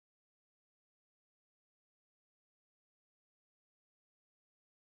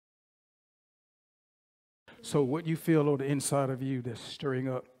So what you feel on the inside of you that's stirring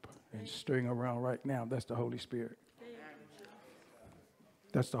up and stirring around right now, that's the Holy Spirit.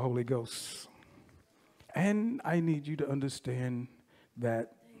 That's the Holy Ghost. And I need you to understand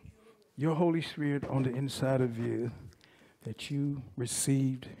that your Holy Spirit on the inside of you that you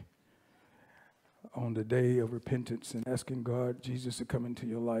received on the day of repentance and asking God, Jesus, to come into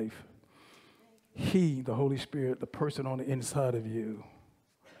your life. He, the Holy Spirit, the person on the inside of you,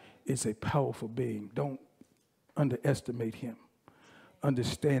 is a powerful being. Don't underestimate him.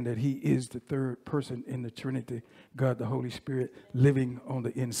 Understand that he is the third person in the Trinity, God, the Holy Spirit, living on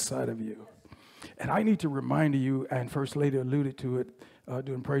the inside of you. And I need to remind you, and First Lady alluded to it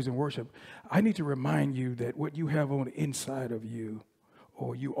during praise and worship, I need to remind you that what you have on the inside of you,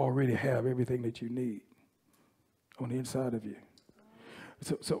 or you already have everything that you need on the inside of you.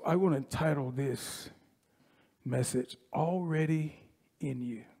 So I want to title this message, Already in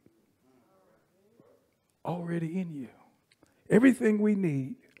You. Already in you. Everything we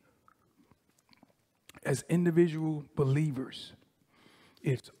need as individual believers,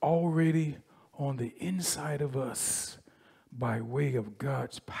 it's already on the inside of us by way of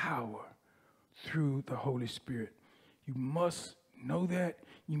God's power through the Holy Spirit. You must know that.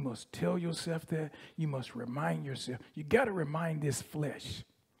 You must tell yourself that. You must remind yourself. You got to remind this flesh.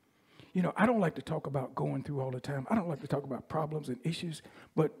 You know, I don't like to talk about going through all the time. I don't like to talk about problems and issues.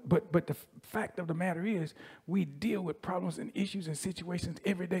 But the fact of the matter is, we deal with problems and issues and situations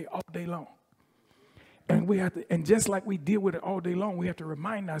every day, all day long. And we have to, and just like we deal with it all day long, we have to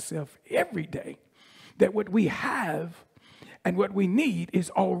remind ourselves every day that what we have and what we need is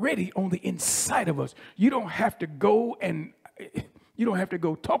already on the inside of us. You don't have to go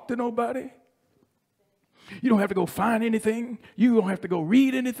talk to nobody. You don't have to go find anything. You don't have to go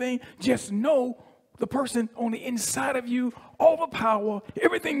read anything. Just know the person on the inside of you, all the power,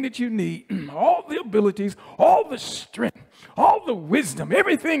 everything that you need, all the abilities, all the strength, all the wisdom,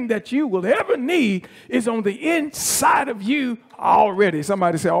 everything that you will ever need is on the inside of you already.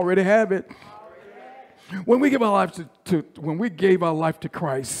 Somebody say, already have it. When we give our life when we gave our life to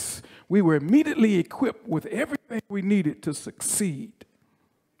Christ, we were immediately equipped with everything we needed to succeed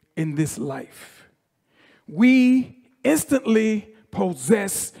in this life. We instantly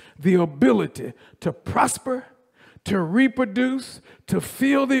possess the ability to prosper, to reproduce, to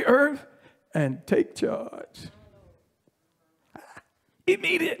fill the earth, and take charge.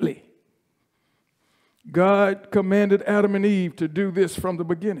 Immediately. God commanded Adam and Eve to do this from the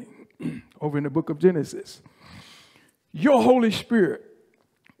beginning, over in the book of Genesis. Your Holy Spirit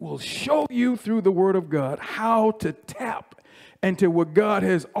will show you through the Word of God how to tap into what God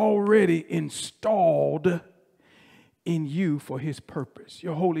has already installed in you for his purpose.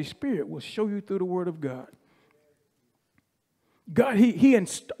 Your Holy Spirit will show you through the Word of God. God,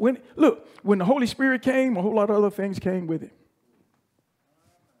 when the Holy Spirit came, a whole lot of other things came with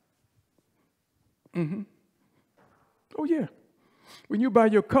him. Oh, yeah. When you buy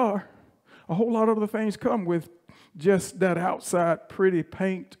your car, a whole lot of other things come with just that outside pretty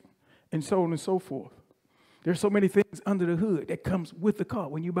paint and so on and so forth. There's so many things under the hood that comes with the car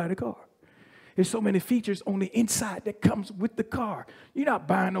when you buy the car. There's so many features on the inside that comes with the car. You're not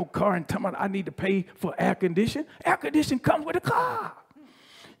buying no car and telling me I need to pay for air conditioning. Air conditioning comes with the car.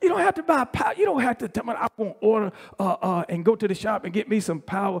 You don't have to buy power. You don't have to tell me I want to order and go to the shop and get me some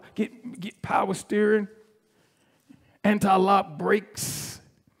power, get power steering, anti-lock brakes,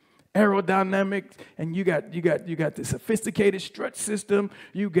 aerodynamics, and you got the sophisticated strut system.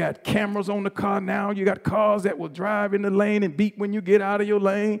 You got cameras on the car now. You got cars that will drive in the lane and beep when you get out of your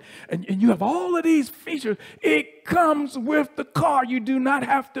lane. And you have all of these features. It comes with the car. You do not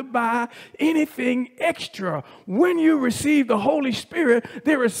have to buy anything extra. When you receive the Holy Spirit,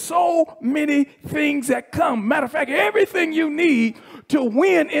 there are so many things that come. Matter of fact, everything you need to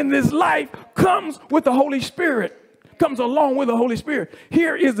win in this life comes with the Holy Spirit. Comes along with the Holy Spirit.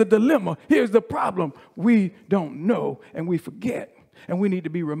 Here is the dilemma. Here's the problem. We don't know and we forget. And we need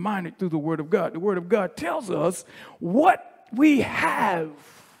to be reminded through the Word of God. The Word of God tells us what we have.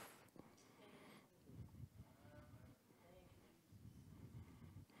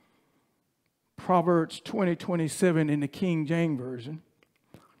 Proverbs 20:27 in the King James Version.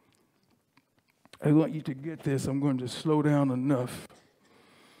 I want you to get this. I'm going to slow down enough.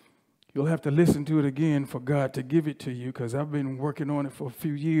 You'll have to listen to it again for God to give it to you, because I've been working on it for a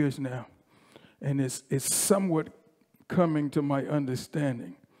few years now. And it's somewhat coming to my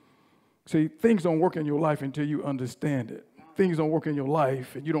understanding. See, things don't work in your life until you understand it. Things don't work in your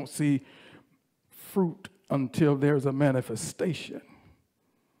life and you don't see fruit until there's a manifestation.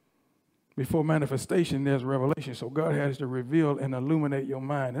 Before manifestation, there's revelation. So God has to reveal and illuminate your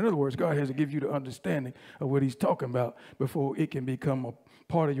mind. In other words, God has to give you the understanding of what he's talking about before it can become a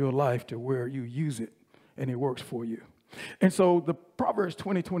part of your life to where you use it and it works for you. And so the Proverbs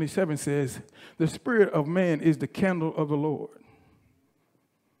 20:27 says, the spirit of man is the candle of the Lord.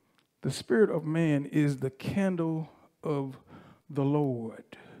 The spirit of man is the candle of the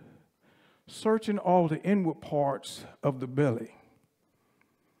Lord, searching all the inward parts of the belly.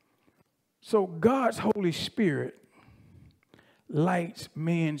 So God's Holy Spirit lights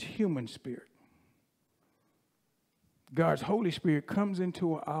man's human spirit. God's Holy Spirit comes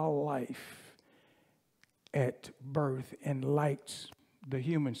into our life at birth and lights the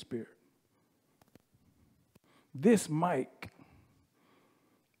human spirit. This mic,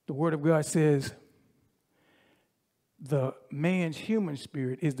 the Word of God says, the man's human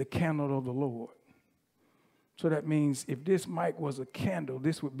spirit is the candle of the Lord. So that means if this mic was a candle,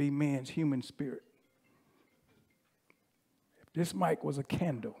 this would be man's human spirit. If this mic was a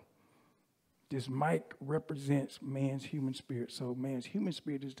candle, this mic represents man's human spirit. So man's human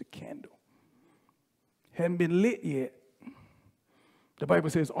spirit is the candle. Hadn't been lit yet. The Bible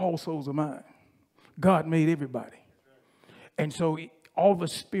says all souls are mine. God made everybody. And so all the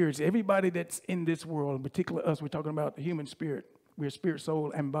spirits, everybody that's in this world, in particular us, we're talking about the human spirit. We're spirit,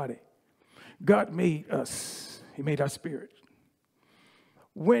 soul, and body. God made us. He made our spirit.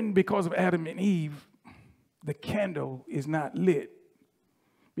 When, because of Adam and Eve, the candle is not lit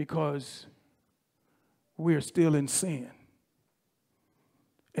because we're still in sin.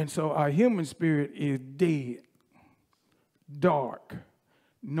 And so our human spirit is dead, dark,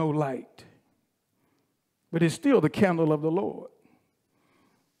 no light. But it's still the candle of the Lord.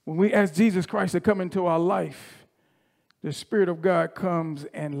 When we ask Jesus Christ to come into our life, the Spirit of God comes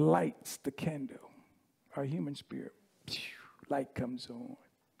and lights the candle. Our human spirit, light comes on.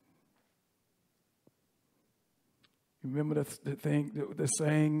 You remember the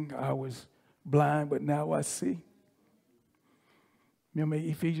saying, I was blind, but now I see? Remember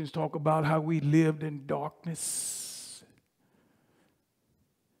Ephesians talk about how we lived in darkness.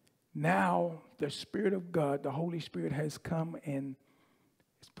 Now the Spirit of God, the Holy Spirit has come and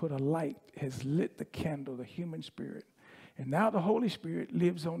has put a light, has lit the candle, the human spirit. And now the Holy Spirit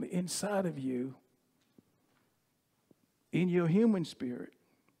lives on the inside of you, in your human spirit.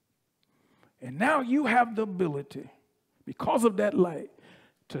 And now you have the ability, because of that light,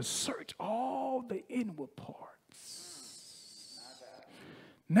 to search all the inward parts.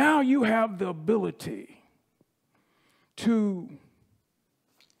 Now you have the ability to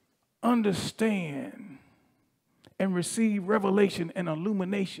understand and receive revelation and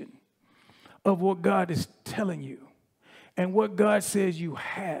illumination of what God is telling you and what God says you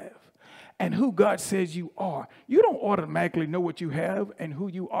have and who God says you are. You don't automatically know what you have and who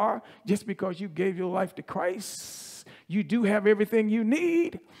you are just because you gave your life to Christ. You do have everything you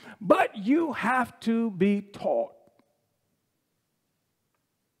need, but you have to be taught.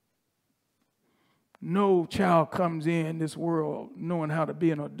 No child comes in this world knowing how to be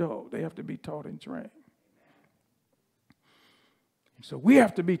an adult. They have to be taught and trained. So we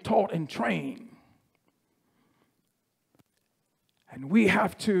have to be taught and trained. And we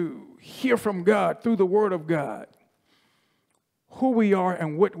have to hear from God through the Word of God who we are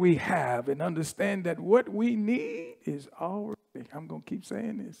and what we have, and understand that what we need is already, I'm going to keep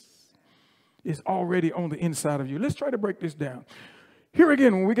saying this, is already on the inside of you. Let's try to break this down. Here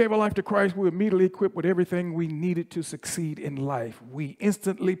again, when we gave our life to Christ, we were immediately equipped with everything we needed to succeed in life. We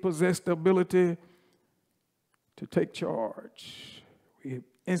instantly possessed the ability to take charge. We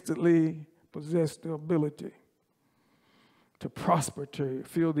instantly possessed the ability to prosper, to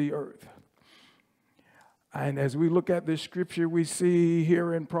fill the earth. And as we look at this scripture, we see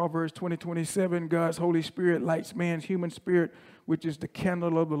here in Proverbs 20:27, God's Holy Spirit lights man's human spirit, which is the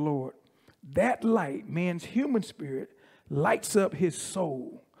candle of the Lord. That light, man's human spirit, lights up his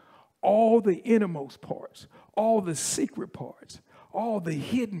soul, all the innermost parts, all the secret parts, all the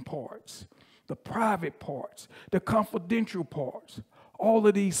hidden parts, the private parts, the confidential parts, all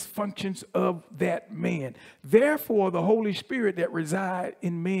of these functions of that man. Therefore, the Holy Spirit that resides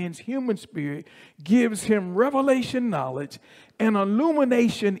in man's human spirit gives him revelation knowledge and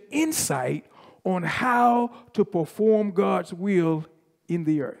illumination insight on how to perform God's will in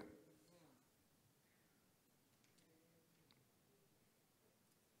the earth.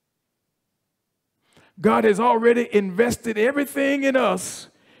 God has already invested everything in us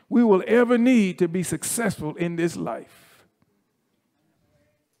we will ever need to be successful in this life.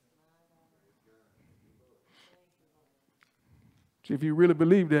 So if you really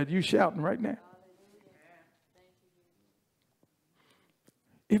believe that, you're shouting right now.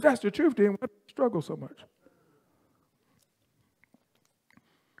 If that's the truth, then why do we struggle so much?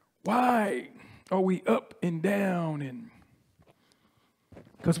 Why are we up and down? And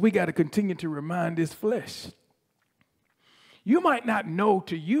because we got to continue to remind this flesh. You might not know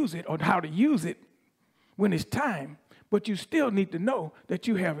to use it or how to use it when it's time, but you still need to know that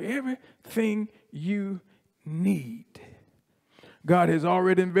you have everything you need. God has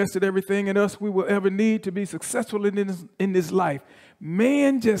already invested everything in us we will ever need to be successful in this life.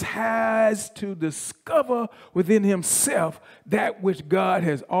 Man just has to discover within himself that which God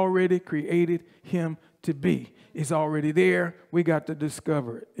has already created him to be. It's already there. We got to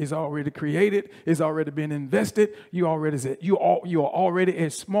discover it. It's already created. It's already been invested. You are already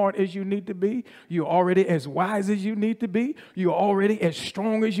as smart as you need to be. You're already as wise as you need to be. You're already as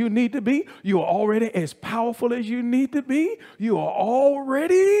strong as you need to be. You are already as powerful as you need to be. You are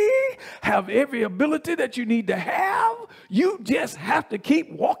already have every ability that you need to have. You just have to keep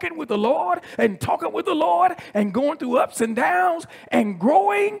walking with the Lord and talking with the Lord and going through ups and downs and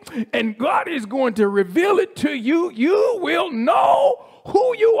growing. And God is going to reveal it to you. You will know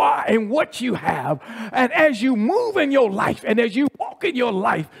who you are and what you have. And as you move in your life and as you walk in your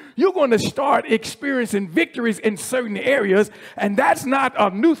life, you're going to start experiencing victories in certain areas. And that's not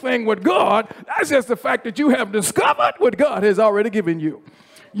a new thing with God. That's just the fact that you have discovered what God has already given you.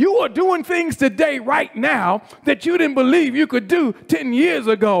 You are doing things today, right now, that you didn't believe you could do 10 years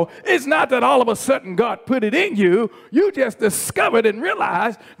ago. It's not that all of a sudden God put it in you. You just discovered and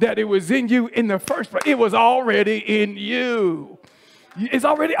realized that it was in you in the first place. It was already in you. It's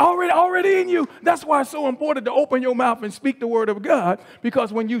already in you. That's why it's so important to open your mouth and speak the word of God,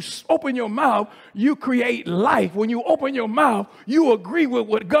 because when you open your mouth, you create life. When you open your mouth, you agree with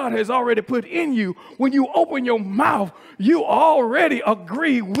what God has already put in you. When you open your mouth, you already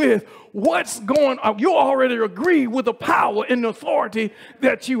agree with what's going on. You already agree with the power and authority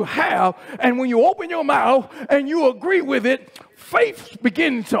that you have. And when you open your mouth and you agree with it, faith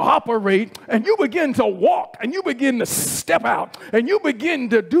begins to operate, and you begin to walk, and you begin to step out, and you begin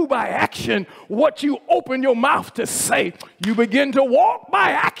to do by action what you open your mouth to say. You begin to walk by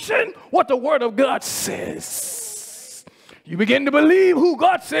action what the word of God says. You begin to believe who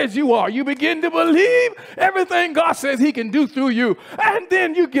God says you are. You begin to believe everything God says he can do through you. And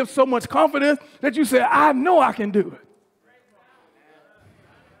then you give so much confidence that you say, I know I can do it.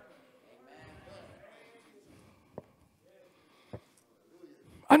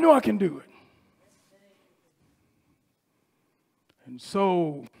 I know I can do it. And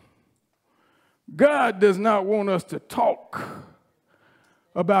so God does not want us to talk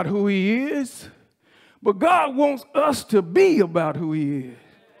about who he is, but God wants us to be about who he is.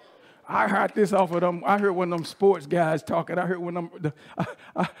 I heard this off of them. I heard one of them sports guys talking. I heard one of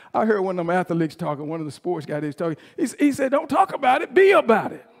them athletes talking. One of the sports guys is talking. He said, don't talk about it, be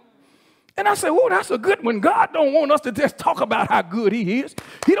about it. And I said, oh, that's a good one. God don't want us to just talk about how good he is.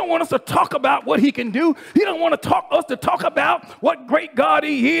 He don't want us to talk about what he can do. He don't want us to talk about what great God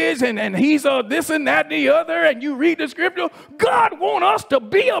he is and he's this and that and the other. And you read the scripture. God want us to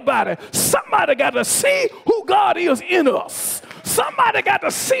be about it. Somebody got to see who God is in us. Somebody got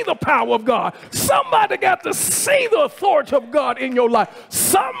to see the power of God. Somebody got to see the authority of God in your life.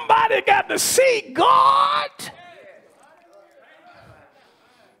 Somebody got to see God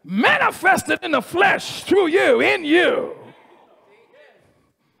manifested in the flesh through you, in you.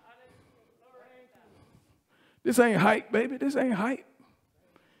 This ain't hype, baby. This ain't hype.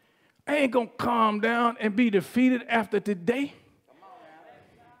 I ain't going to calm down and be defeated after today.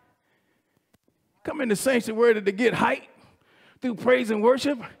 Come in the sanctuary to get hype through praise and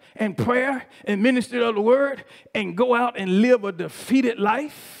worship and prayer and ministry of the word and go out and live a defeated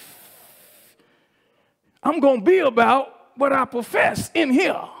life. I'm going to be about what I profess in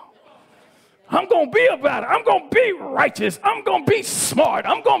here. I'm going to be about it. I'm going to be righteous. I'm going to be smart.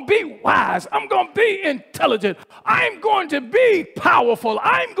 I'm going to be wise. I'm going to be intelligent. I'm going to be powerful.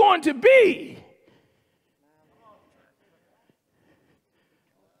 I'm going to be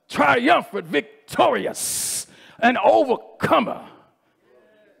triumphant, victorious, an overcomer.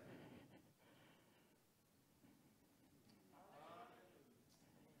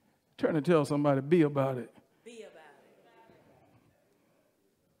 Turn and tell somebody, be about it.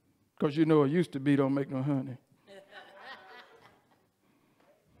 Because you know it used to be don't make no honey.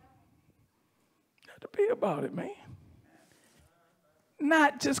 Got to be about it, man.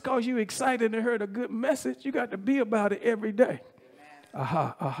 Not just because you're excited and heard a good message. You got to be about it every day.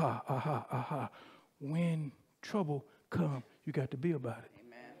 Aha, aha, aha, aha. When trouble comes, you got to be about it.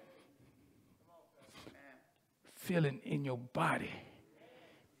 Amen. Feeling in your body,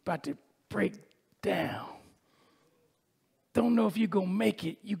 about to break down. don't know if you're going to make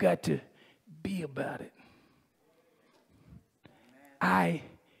it, you got to be about it. I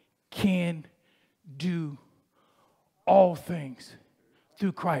can do all things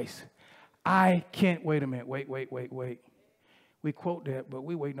through Christ. I can't, wait a minute, wait. We quote that, but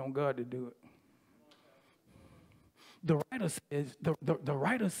we waiting on God to do it. The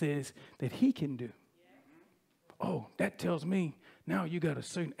writer says that he can do. Oh, that tells me now you got a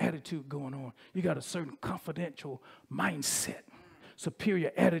certain attitude going on. You got a certain confidential mindset,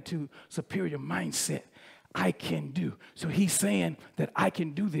 superior attitude, superior mindset. I can do. So he's saying that I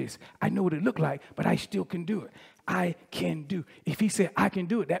can do this. I know what it looked like, but I still can do it. I can do. If he said I can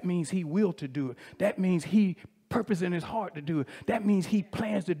do it, that means he will to do it. That means he purpose in his heart to do it. That means he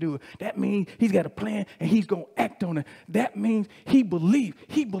plans to do it. That means he's got a plan and he's going to act on it. That means he believes.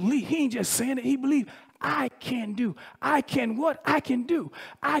 He ain't just saying it. He believes. I can do. I can what? I can do.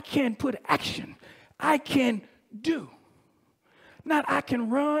 I can put action. I can do. Not I can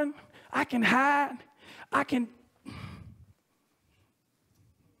run. I can hide. I can.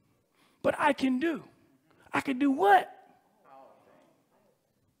 But I can do. I can do what?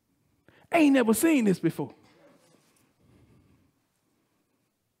 I ain't never seen this before.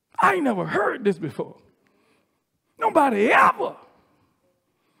 I ain't never heard this before. Nobody ever.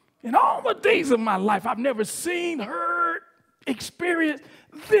 In all the days of my life, I've never seen, heard, experienced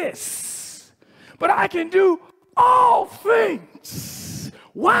this. But I can do all things.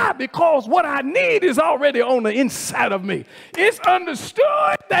 Why? Because what I need is already on the inside of me. It's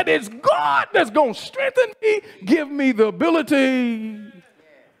understood that it's God that's going to strengthen me, give me the ability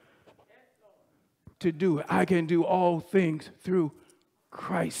to do it. I can do all things through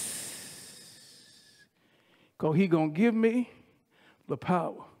Christ. Because he's going to give me the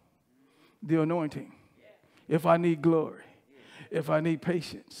power, the anointing. If I need glory, if I need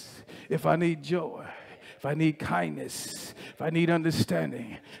patience, if I need joy, if I need kindness, if I need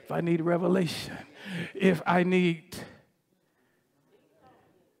understanding, if I need revelation, if I need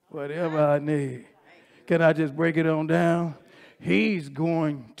whatever I need, can I just break it on down? He's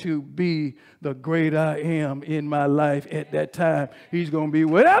going to be the great I am in my life at that time. He's going to be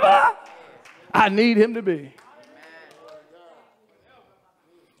whatever I need him to be.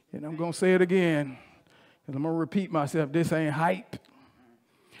 And I'm going to say it again, and I'm going to repeat myself. This ain't hype.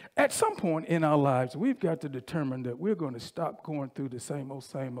 At some point in our lives, we've got to determine that we're going to stop going through the same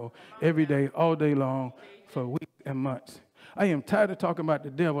old every day, all day long, for weeks and months. I am tired of talking about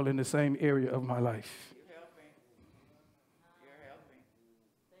the devil in the same area of my life. You're helping.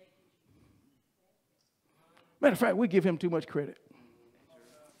 Matter of fact, we give him too much credit.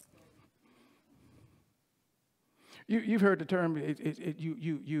 You've heard the term.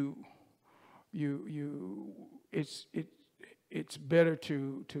 It's better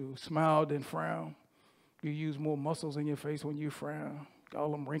to smile than frown. You use more muscles in your face when you frown.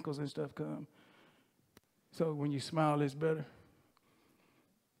 All them wrinkles and stuff come. So when you smile, it's better.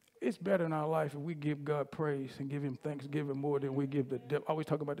 It's better in our life if we give God praise and give him thanksgiving more than we give the devil. Always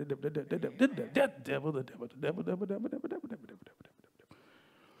talk about the devil.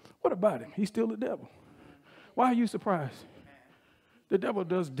 What about him? He's still the devil. Why are you surprised? The devil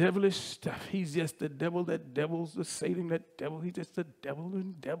does devilish stuff. He's just the devil that devils the Satan, that devil. He's just the devil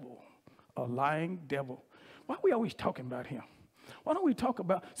and devil, a lying devil. Why are we always talking about him? Why don't we talk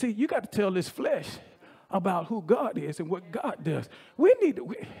about, see, you got to tell this flesh about who God is and what God does.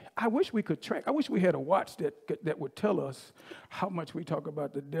 I wish we could track. I wish we had a watch that would tell us how much we talk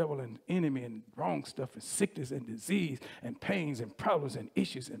about the devil and enemy and wrong stuff and sickness and disease and pains and problems and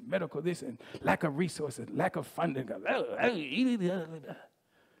issues and medical this and lack of resources, lack of funding.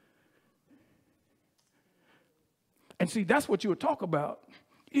 And see, that's what you would talk about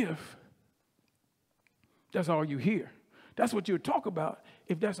if that's all you hear. That's what you would talk about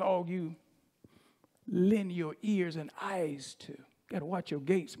if that's all you lend your ears and eyes to. Got to watch your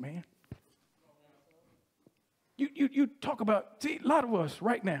gates, man. You talk about, see, a lot of us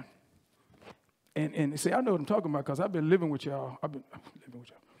right now, and see, I know what I'm talking about because I've been living with y'all.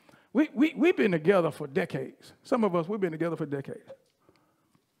 We've been together for decades. Some of us, we've been together for decades.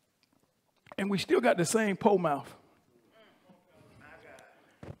 And we still got the same pole mouth.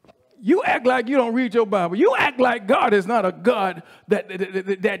 You act like you don't read your Bible. You act like God is not a God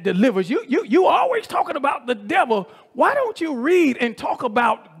that delivers. You always talking about the devil. Why don't you read and talk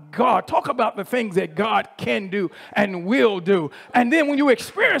about God? Talk about the things that God can do and will do. And then when you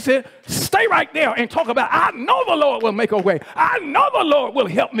experience it, stay right there and talk about, I know the Lord will make a way. I know the Lord will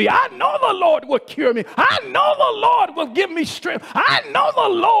help me. I know the Lord will cure me. I know the Lord will give me strength. I know the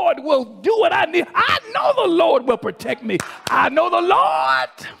Lord will do what I need. I know the Lord will protect me. I know the Lord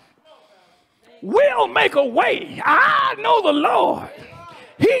will make a way. I know the Lord.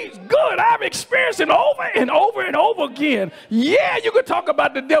 He's good. I've experienced it over and over and over again. Yeah, you can talk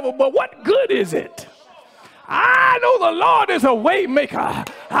about the devil, but what good is it? I know the Lord is a way maker.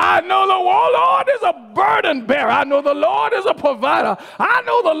 I know the Lord is a burden bearer. I know the Lord is a provider. I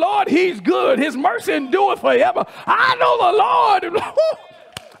know the Lord, he's good. His mercy endures forever. I know the Lord.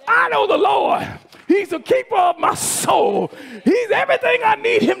 I know the Lord. He's the keeper of my soul. He's everything I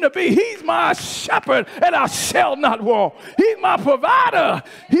need him to be. He's my shepherd, and I shall not want. He's my provider.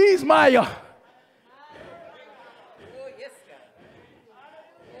 He's my...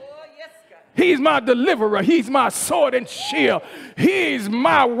 He's my deliverer. He's my sword and shield. He's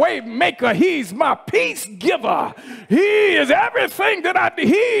my way maker. He's my peace giver. He is everything that I need.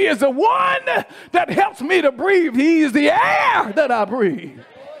 He is the one that helps me to breathe. He is the air that I breathe.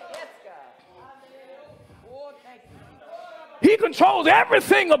 He controls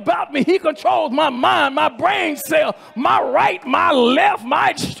everything about me. He controls my mind, my brain cell, my right, my left, my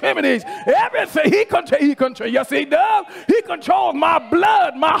extremities, everything. He controls. Yes, he does. He controls my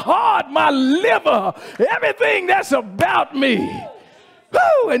blood, my heart, my liver, everything that's about me.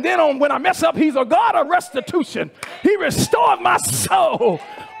 Woo! And then when I mess up, he's a God of restitution. He restores my soul.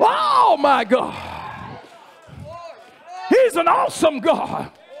 Oh, my God. He's an awesome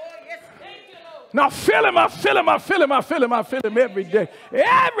God. Now feel him, I feel him, I feel him, I feel him, I feel him every day.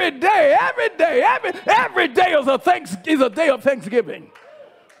 Every day, every day, every day is a day of Thanksgiving.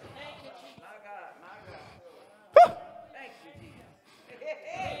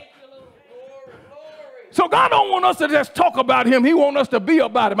 So God don't want us to just talk about him. He wants us to be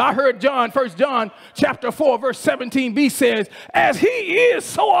about him. I heard 1 John chapter 4, verse 17b says, as he is,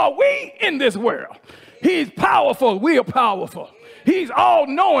 so are we in this world. He's powerful. We are powerful. He's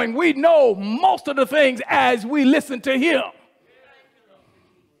all-knowing. We know most of the things as we listen to him.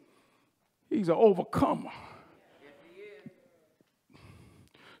 He's an overcomer.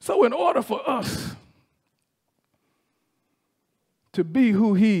 So in order for us to be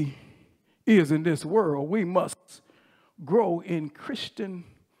who he is in this world, we must grow in Christian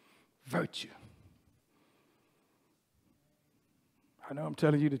virtue. I know I'm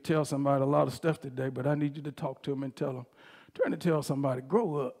telling you to tell somebody a lot of stuff today, but I need you to talk to them and tell them. Trying to tell somebody,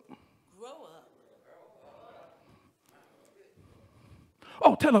 grow up. Grow up.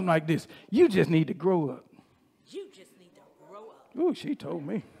 Oh, tell them like this. You just need to grow up. You just need to grow up. Ooh, she told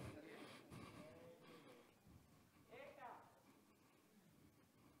me.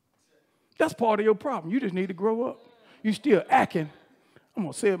 That's part of your problem. You just need to grow up. You still acting, I'm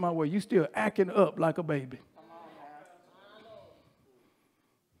going to say it my way, you still acting up like a baby.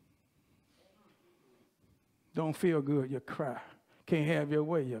 Don't feel good, you cry. Can't have your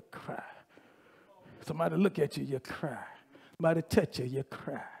way, you cry. Somebody look at you, you cry. Somebody touch you, you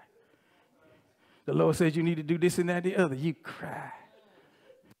cry. The Lord says you need to do this and that and the other, you cry.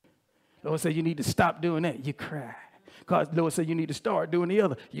 The Lord says you need to stop doing that, you cry. God, the Lord says you need to start doing the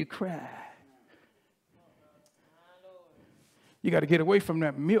other, you cry. You got to get away from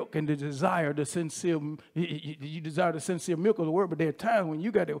that milk and the desire, the sincere, you desire the sincere milk of the word, but there are times when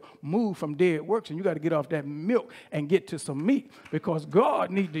you got to move from dead works and you got to get off that milk and get to some meat because God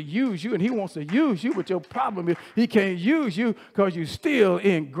needs to use you and he wants to use you, but your problem is he can't use you because you're still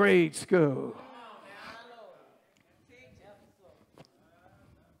in grade school.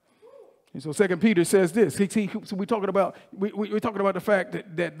 And so 2 Peter says this. So we're talking about the fact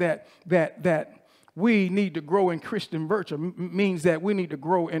that we need to grow in Christian virtue. Means that we need to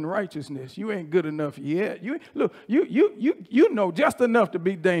grow in righteousness. You ain't good enough yet. You know just enough to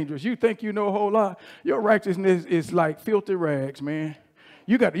be dangerous. You think you know a whole lot. Your righteousness is like filthy rags, man.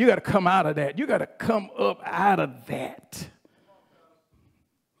 You got to come out of that. You got to come up out of that.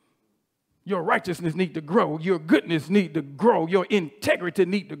 Your righteousness need to grow. Your goodness need to grow. Your integrity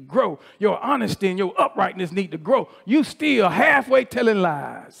need to grow. Your honesty and your uprightness need to grow. You still halfway telling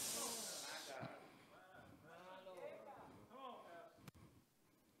lies.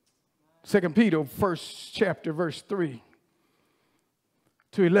 2 Peter, first chapter, verse 3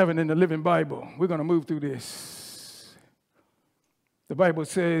 to 11 in the Living Bible. We're going to move through this. The Bible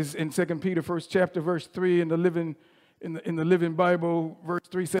says in 2 Peter, first chapter, verse 3 in the Living Bible, verse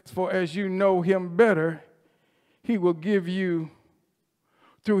 3 says, for as you know him better, he will give you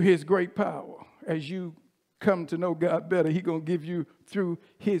through his great power. As you come to know God better, he's going to give you through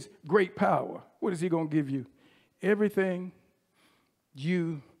his great power. What is he going to give you? Everything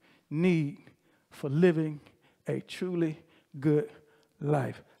you need for living a truly good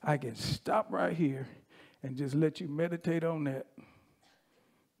life. I can stop right here and just let you meditate on that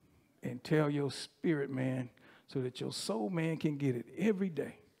and tell your spirit man so that your soul man can get it every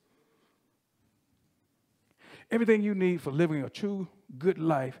day. everything you need for living a true, good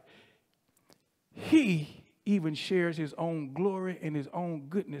life. He even shares his own glory and his own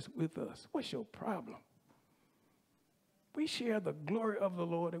goodness with us. What's your problem? We share the glory of the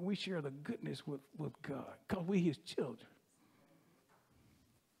Lord and we share the goodness with God because we his children.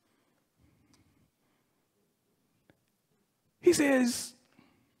 He says,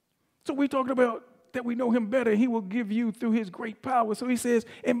 so we're talking about that we know him better. He will give you through his great power. So he says,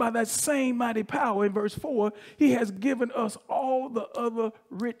 and by that same mighty power in verse 4, he has given us all the other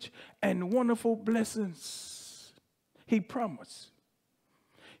rich and wonderful blessings he promised.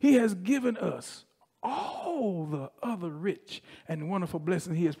 He has given us all the other rich and wonderful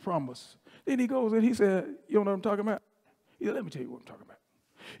blessings he has promised. Then he goes and he said, you know what I'm talking about? He said, let me tell you what I'm talking about.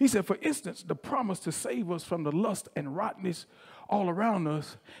 He said, for instance, the promise to save us from the lust and rottenness all around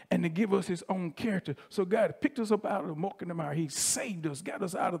us and to give us his own character. So God picked us up out of the muck and the mire. He saved us, got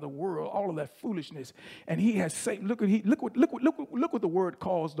us out of the world, all of that foolishness. And he has saved, look what the word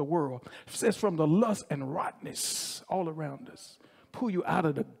calls the world. It says from the lust and rottenness all around us. Pull you out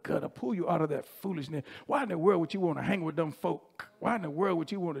of the gutter, pull you out of that foolishness. Why in the world would you want to hang with them folk? Why in the world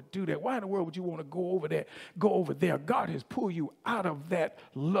would you want to do that? Why in the world would you want to go over there? God has pulled you out of that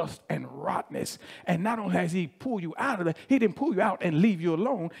lust and rottenness. And not only has he pulled you out of that, he didn't pull you out and leave you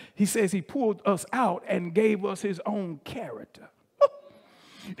alone. He says he pulled us out and gave us his own character.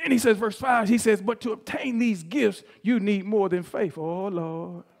 Then he says, verse 5, he says, but to obtain these gifts, you need more than faith. Oh,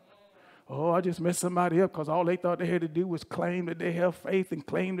 Lord. Oh, I just messed somebody up because all they thought they had to do was claim that they have faith and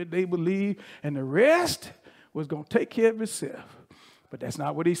claim that they believe, and the rest was going to take care of itself. But that's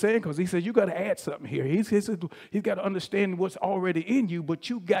not what he's saying, because he says you got to add something here. He's got to understand what's already in you, but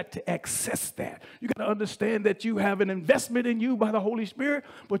you got to access that. You got to understand that you have an investment in you by the Holy Spirit,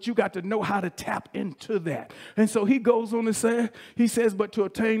 but you got to know how to tap into that. And so he goes on to say, he says, but to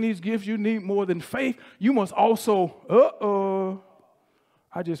obtain these gifts, you need more than faith. You must also,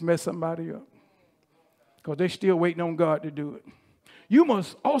 I just messed somebody up because they're still waiting on God to do it. You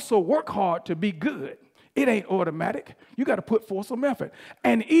must also work hard to be good. It ain't automatic. You got to put forth some effort.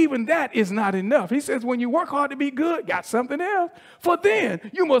 And even that is not enough. He says when you work hard to be good, got something else. For then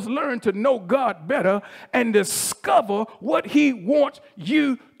you must learn to know God better and discover what he wants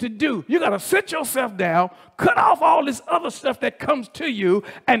you to do. You got to sit yourself down, cut off all this other stuff that comes to you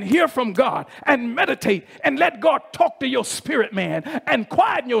and hear from God and meditate and let God talk to your spirit, man, and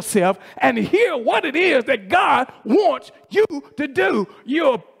quieten yourself and hear what it is that God wants you to do.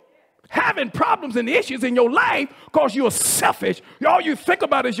 You're having problems and issues in your life because you're selfish. All you think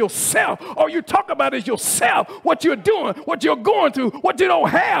about is yourself. All you talk about is yourself, what you're doing, what you're going through, what you don't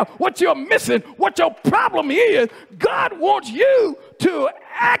have, what you're missing, what your problem is. God wants you to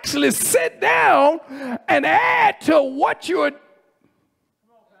actually sit down and add to what you're doing.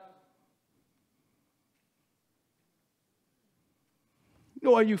 You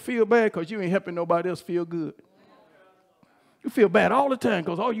know why you feel bad? Because you ain't helping nobody else feel good. You feel bad all the time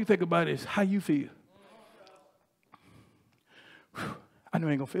because all you think about is how you feel. Whew, I know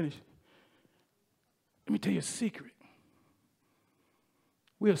I ain't going to finish. Let me tell you a secret.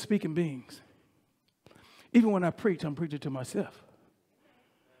 We are speaking beings. Even when I preach, I'm preaching to myself.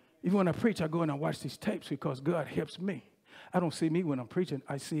 Even when I preach, I go and I watch these tapes because God helps me. I don't see me when I'm preaching.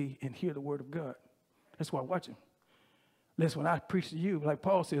 I see and hear the word of God. That's why I watch him. Unless when I preach to you, like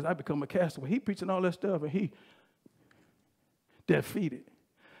Paul says, I become a castaway. He preaching all that stuff and he defeated.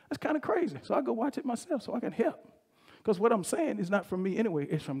 That's kind of crazy. So I go watch it myself so I can help. Because what I'm saying is not from me anyway,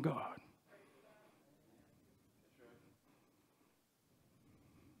 it's from God.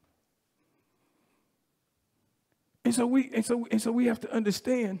 And so we have to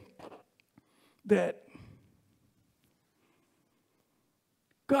understand that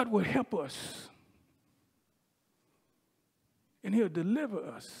God will help us and he'll deliver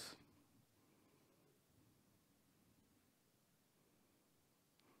us.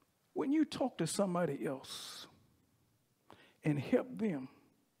 When you talk to somebody else and help them,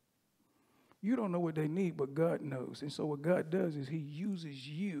 you don't know what they need, but God knows. And so what God does is he uses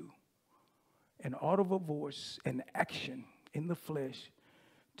you, an audible voice, an action in the flesh,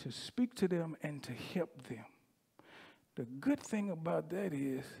 to speak to them and to help them. The good thing about that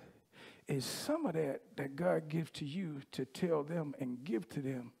is some of that God gives to you to tell them and give to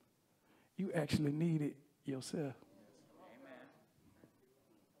them, you actually need it yourself.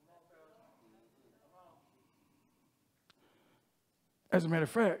 As a matter of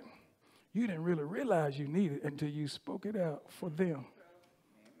fact, you didn't really realize you needed it until you spoke it out for them.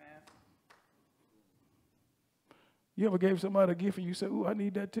 Amen. You ever gave somebody a gift and you said, "Oh, I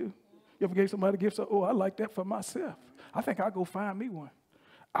need that too"? You ever gave somebody a gift and said, "Oh, I like that for myself. I think I'll go find me one."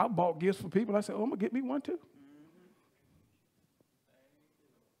 I bought gifts for people. I said, "Oh, I'm going to get me one too."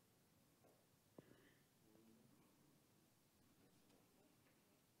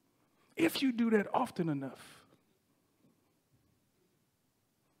 if you do that often enough,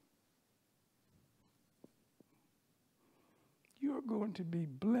 you're going to be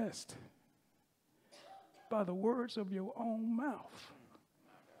blessed by the words of your own mouth.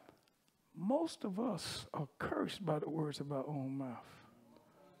 Most of us are cursed by the words of our own mouth.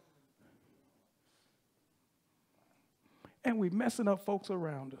 And we're messing up folks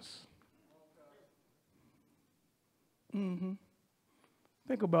around us.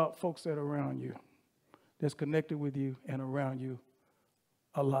 Think about folks that are around you, that's connected with you and around you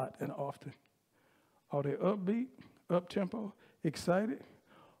a lot and often. Are they upbeat, up-tempo, excited?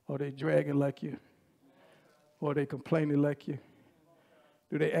 Or are they dragging like you? Or are they complaining like you?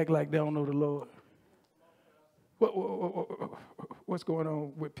 Do they act like they don't know the Lord? What's going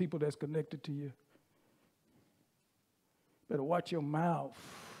on with people that's connected to you? Better watch your mouth.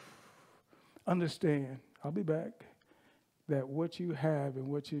 Understand, I'll be back, that what you have and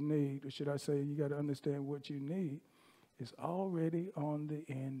what you need, or should I say you got to understand what you need, is already on the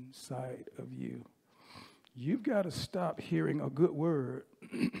inside of you. You've got to stop hearing a good word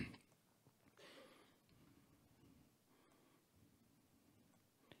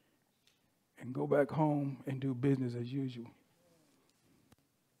and go back home and do business as usual.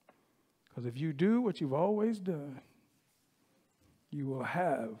 Because if you do what you've always done, you will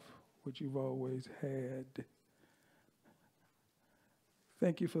have what you've always had.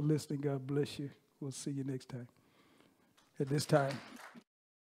 Thank you for listening. God bless you. We'll see you next time. At this time.